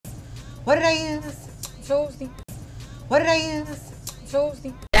What did I use? Tuesday. What did I use?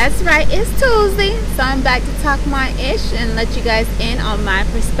 Tuesday. That's right, it's Tuesday, so I'm back to talk my ish and let you guys in on my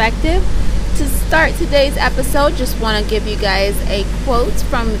perspective. To start today's episode, just want to give you guys a quote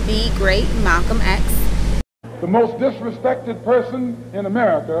from the great Malcolm X. The most disrespected person in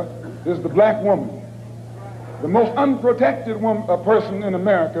America is the black woman. The most unprotected person in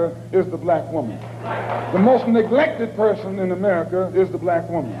America is the black woman. The most neglected person in America is the black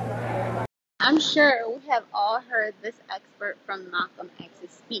woman. I'm sure we have all heard this expert from Malcolm X's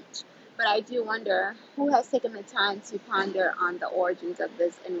speech, but I do wonder who has taken the time to ponder on the origins of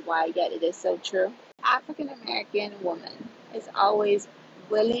this and why yet it is so true. African American woman is always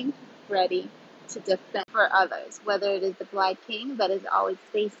willing, ready to defend for others, whether it is the Black king that is always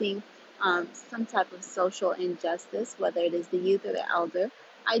facing some type of social injustice, whether it is the youth or the elder.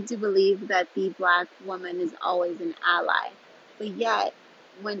 I do believe that the Black woman is always an ally, but yet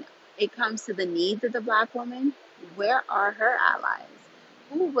when it comes to the needs of the Black woman, where are her allies?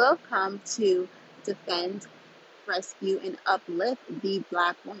 Who will come to defend, rescue, and uplift the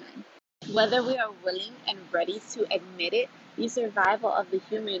Black woman? Whether we are willing and ready to admit it, the survival of the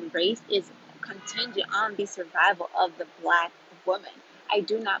human race is contingent on the survival of the Black woman. I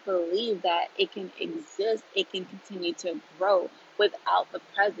do not believe that it can exist, it can continue to grow without the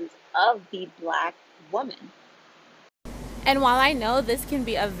presence of the Black woman. And while I know this can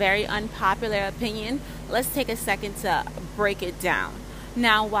be a very unpopular opinion, let's take a second to break it down.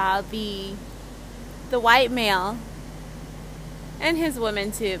 Now, while the white male, and his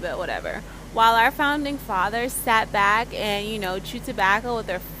women too, but whatever, while our founding fathers sat back and, chewed tobacco with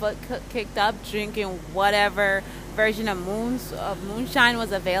their foot kicked up, drinking whatever version of moonshine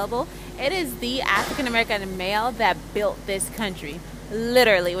was available, it is the African American male that built this country,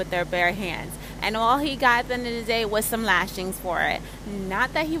 literally with their bare hands. And all he got at the end of the day was some lashings for it.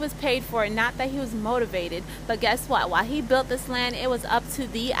 Not that he was paid for it, not that he was motivated, but guess what? While he built this land, it was up to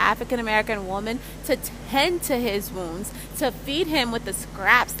the African American woman to tend to his wounds, to feed him with the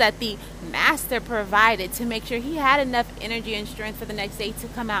scraps that the master provided, to make sure he had enough energy and strength for the next day to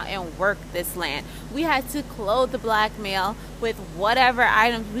come out and work this land. We had to clothe the Black male with whatever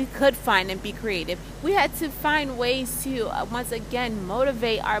items we could find and be creative. We had to find ways to, once again,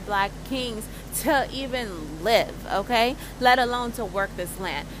 motivate our Black kings to even live, okay? Let alone to work this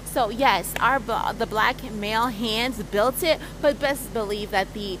land. So yes, the Black male hands built it, but best believe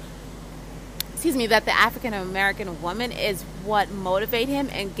that the African American woman is what motivated him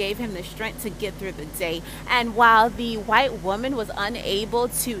and gave him the strength to get through the day. And while the white woman was unable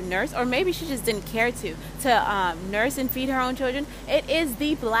to nurse, or maybe she just didn't care to nurse and feed her own children, it is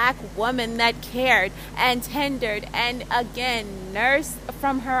the Black woman that cared and tendered and again nursed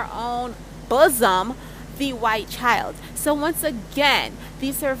from her own bosom the white child. So once again,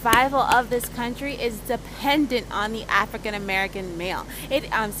 the survival of this country is dependent on the African American male.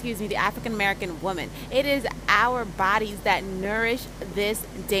 The African American woman. It is our bodies that nourish this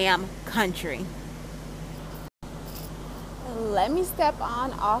damn country. Let me step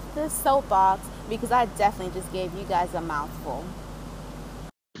on off this soapbox because I definitely just gave you guys a mouthful.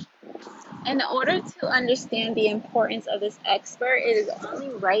 In order to understand the importance of this expert, it is only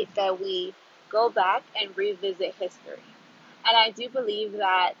right that we go back and revisit history. And I do believe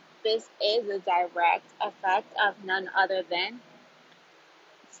that this is a direct effect of none other than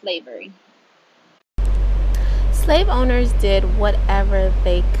slavery. Slave owners did whatever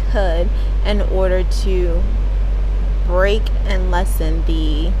they could in order to break and lessen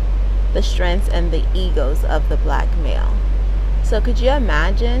the strengths and the egos of the Black male. So could you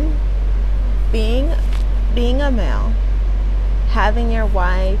imagine being a male, having your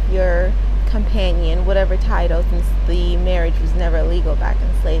wife, your companion, whatever title, since the marriage was never legal back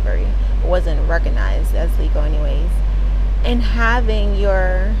in slavery, it wasn't recognized as legal anyways, and having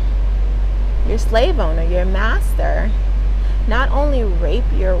your slave owner, your master, not only rape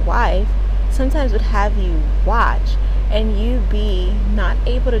your wife, sometimes would have you watch and you be not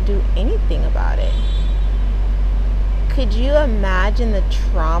able to do anything about it. Could you imagine the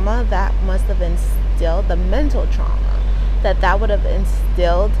trauma that must have instilled, the mental trauma that would have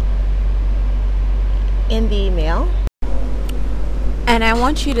instilled in the male? And I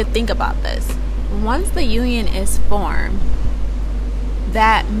want you to think about this. Once the union is formed,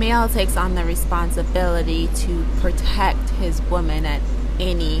 that male takes on the responsibility to protect his woman at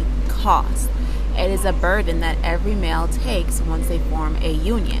any cost. It is a burden that every male takes once they form a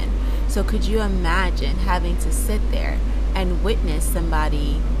union. So could you imagine having to sit there and witness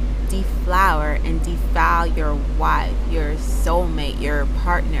somebody deflower and defile your wife, your soulmate, your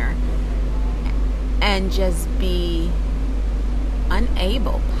partner, and just be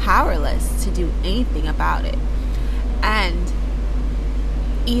unable, powerless to do anything about it. And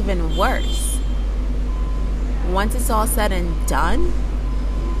even worse, once it's all said and done,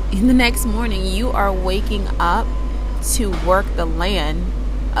 in the next morning you are waking up to work the land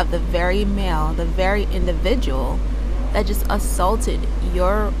of the very male, the very individual that just assaulted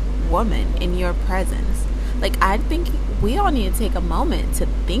your woman in your presence. Like, I think we all need to take a moment to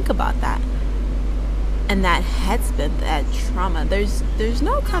think about that. And that headspin, that trauma, there's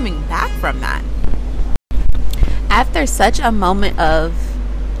no coming back from that. After such a moment of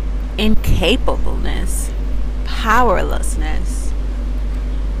incapableness, powerlessness,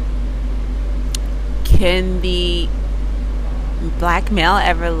 can the black male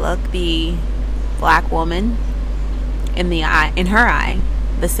ever look the black woman in the eye, in her eye,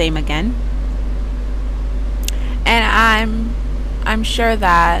 the same again? And I'm sure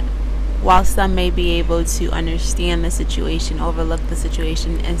that while some may be able to understand the situation, overlook the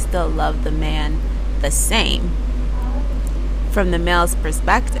situation, and still love the man the same, from the male's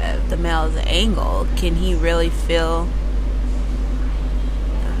perspective, the male's angle, can he really feel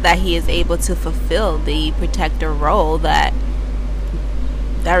that he is able to fulfill the protector role, that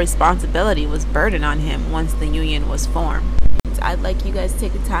responsibility was burdened on him once the union was formed? I'd like you guys to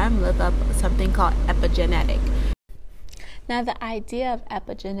take the time to look up something called epigenetic. Now, the idea of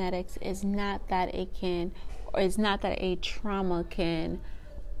epigenetics is not that it can, or it's not that a trauma can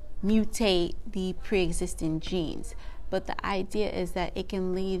mutate the pre-existing genes, but the idea is that it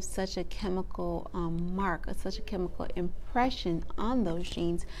can leave such a chemical mark, or such a chemical impression on those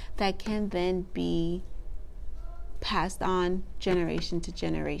genes that can then be passed on generation to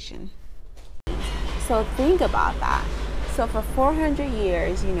generation. So think about that. So for 400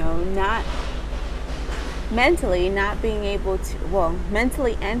 years, not mentally not being able to,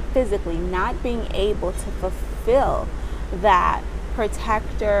 mentally and physically not being able to fulfill that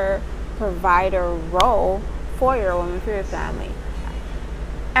protector, provider role for your woman, for your family.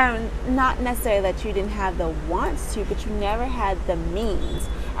 And not necessarily that you didn't have the wants to, but you never had the means.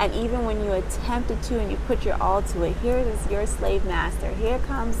 And even when you attempted to and you put your all to it, here is your slave master. Here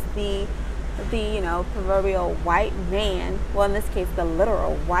comes the proverbial white man, well, in this case, the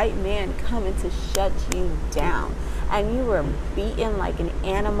literal white man coming to shut you down. And you were beaten like an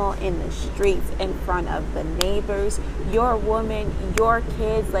animal in the streets in front of the neighbors, your woman, your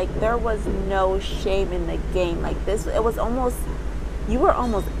kids. Like, there was no shame in the game. Like, this, it was almost, you were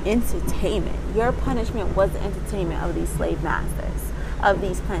almost entertainment. Your punishment was the entertainment of these slave masters, of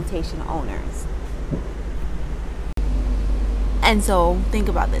these plantation owners. And so, think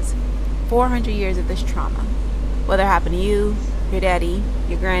about this. 400 years of this trauma, whether it happened to you, your daddy,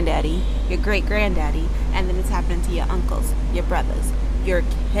 your granddaddy, your great-granddaddy, and then it's happening to your uncles, your brothers, your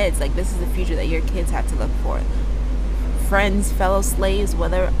kids. Like, this is the future that your kids have to look for. Friends, fellow slaves,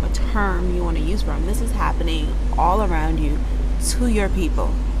 whatever a term you want to use for them, this is happening all around you to your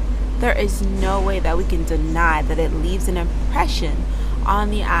people. There is no way that we can deny that it leaves an impression on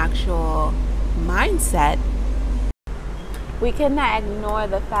the actual mindset. We cannot ignore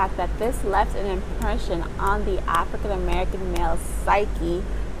the fact that this left an impression on the African American male psyche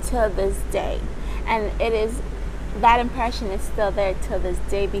to this day. And that impression is still there to this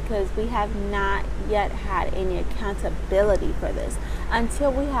day, because we have not yet had any accountability for this.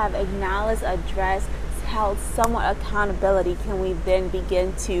 Until we have acknowledged, addressed, held somewhat accountability, can we then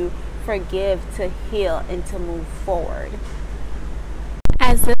begin to forgive, to heal, and to move forward.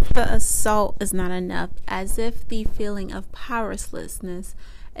 As if the assault is not enough, as if the feeling of powerlessness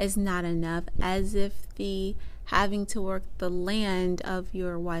is not enough, as if the having to work the land of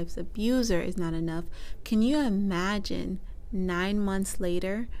your wife's abuser is not enough, can you imagine 9 months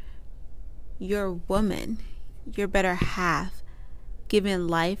later, your woman, your better half, giving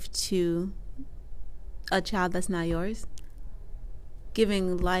life to a child that's not yours?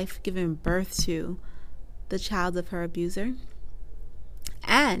 Giving birth to the child of her abuser?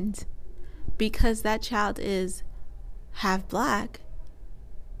 And because that child is half black,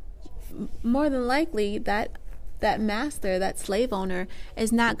 more than likely that master, that slave owner,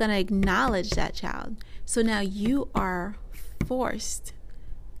 is not going to acknowledge that child. So now you are forced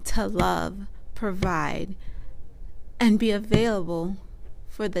to love, provide, and be available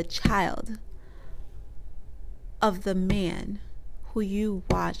for the child of the man who you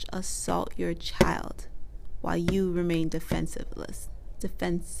watch assault your child while you remain defensivelessness.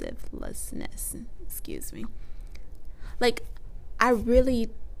 Like, I really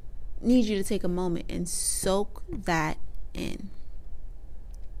need you to take a moment and soak that in.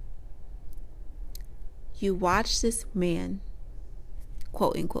 You watch this man,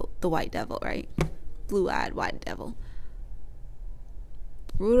 quote unquote, the white devil, right? Blue-eyed white devil,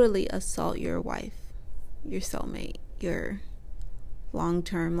 brutally assault your wife, your soulmate, your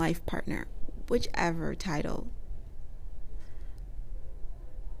long-term life partner, whichever title,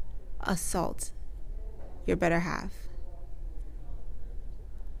 assault your better half.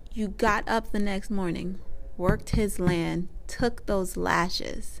 You got up the next morning, worked his land, took those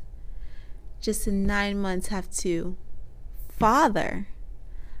lashes, just in 9 months have to father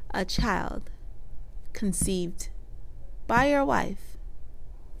a child conceived by your wife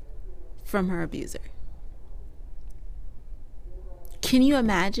from her abuser. Can you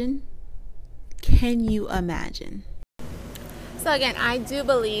imagine? Can you imagine? So again, I do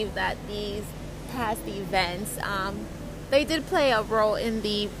believe that these past events, they did play a role in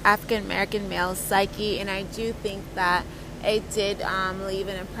the African American male psyche, and I do think that it did leave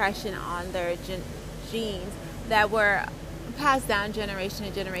an impression on their genes that were passed down generation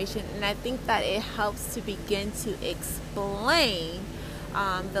to generation, and I think that it helps to begin to explain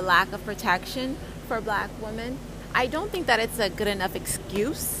the lack of protection for black women. I don't think that it's a good enough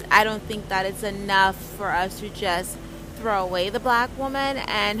excuse. I don't think that it's enough for us to just throw away the black woman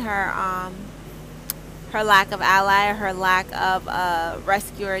and her lack of ally, her lack of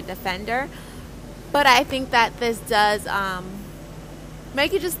rescuer, defender. But I think that this does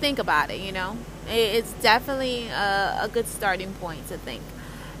make you just think about it, you know. It's definitely a good starting point to think.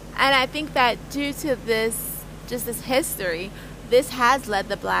 And I think that due to this history, this has led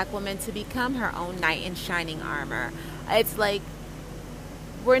the black woman to become her own knight in shining armor. It's like,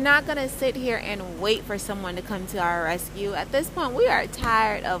 we're not going to sit here and wait for someone to come to our rescue. At this point, we are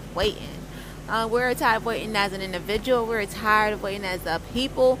tired of waiting. We're tired of waiting as an individual. We're tired of waiting as a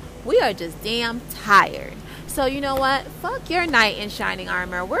people. We are just damn tired. So you know what? Fuck your knight in shining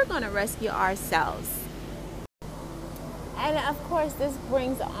armor. We're going to rescue ourselves. And of course, this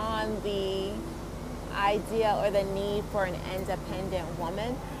brings on the idea or the need for an independent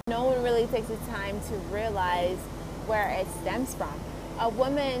woman. No one really takes the time to realize where it stems from. A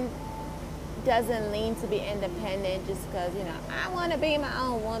woman doesn't lean to be independent just because, you know, I want to be my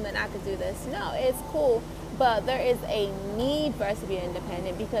own woman, I could do this. No, it's cool, but there is a need for us to be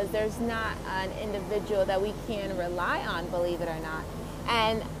independent because there's not an individual that we can rely on, believe it or not.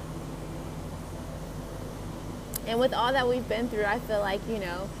 And with all that we've been through, I feel like, you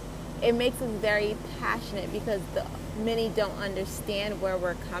know, it makes us very passionate because many don't understand where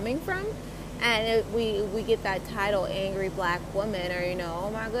we're coming from. And we get that title, angry black woman, or, you know, oh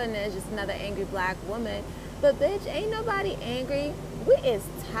my goodness, just another angry black woman. But bitch, ain't nobody angry. We is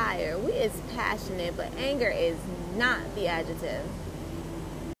tired. We is passionate, but anger is not the adjective.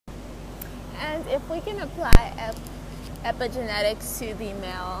 And if we can apply epigenetics to the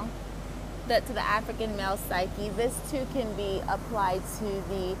male, to the African male psyche, this too can be applied to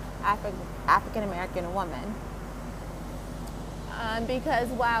the African American woman. Because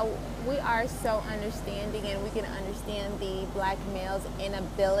while we are so understanding and we can understand the black male's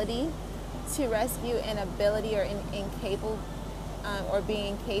inability to rescue, inability or incapable or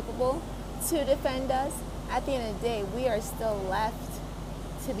being capable to defend us, at the end of the day, we are still left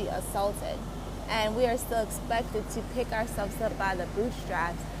to be assaulted. And we are still expected to pick ourselves up by the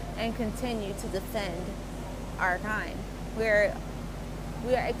bootstraps and continue to defend our kind.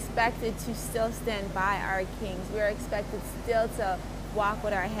 We are expected to still stand by our kings. We are expected still to walk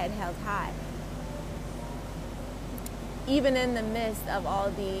with our head held high, even in the midst of all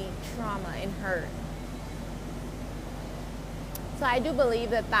the trauma and hurt. So I do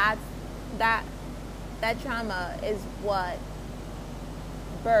believe that trauma is what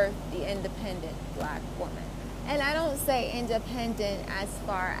birthed the independent black woman. And I don't say independent as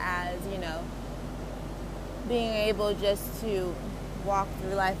far as, you know, being able just to walk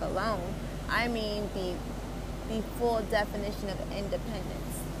through life alone. I mean the full definition of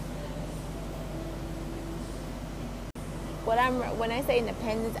independence. When I say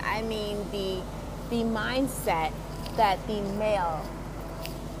independence, I mean the mindset that the male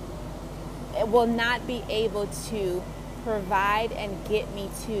will not be able to provide and get me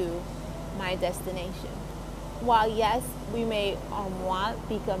to my destination. While yes, we may want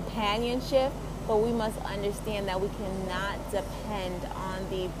the companionship, but we must understand that we cannot depend on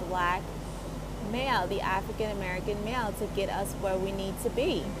the black male, the African American male, to get us where we need to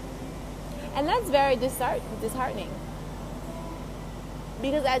be. And that's very disheartening.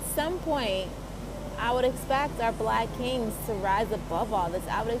 Because at some point, I would expect our black kings to rise above all this.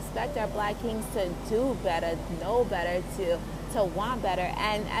 I would expect our black kings to do better, know better, to want better.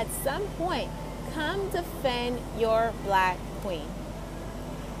 And at some point, come defend your black queen.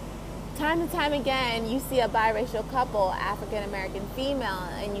 Time and time again, you see a biracial couple, African American female,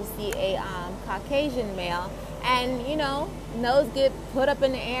 and you see a Caucasian male, And you know, nose get put up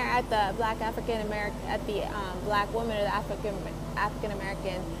in the air at the black African American, at the black woman or the African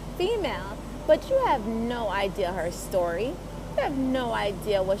American female, but you have no idea her story. You have no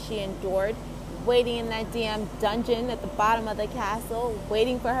idea what she endured, waiting in that damn dungeon at the bottom of the castle,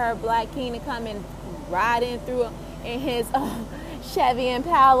 waiting for her black king to come and ride in through in his Chevy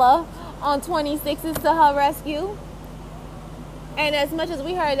Impala on 26s to her rescue. And as much as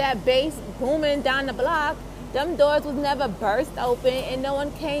we heard that bass booming down the block, them doors was never burst open and no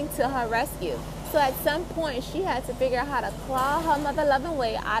one came to her rescue. So at some point, she had to figure out how to claw her mother-loving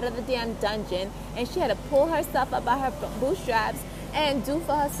way out of the damn dungeon, and she had to pull herself up by her bootstraps and do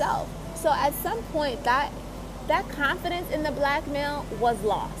for herself. So at some point, that confidence in the black male was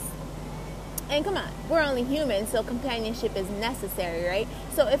lost. And come on, we're only human, so companionship is necessary, right?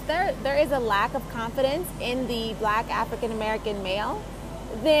 So if there is a lack of confidence in the black African American male,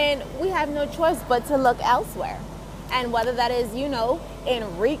 then we have no choice but to look elsewhere. And whether that is, you know,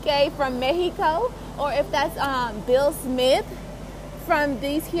 Enrique from Mexico, or if that's Bill Smith from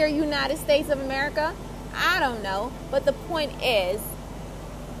these here United States of America, I don't know. But the point is,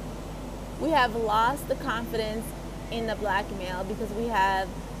 we have lost the confidence in the black male because we have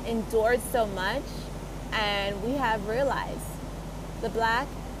endured so much, and we have realized the black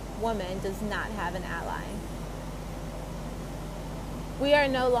woman does not have an ally. We are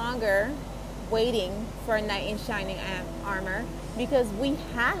no longer waiting for a knight in shining armor because we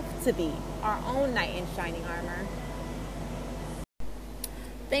have to be our own knight in shining armor.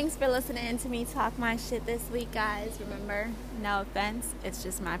 Thanks for listening to me talk my shit this week, guys. Remember, no offense, it's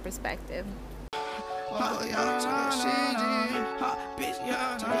just my perspective.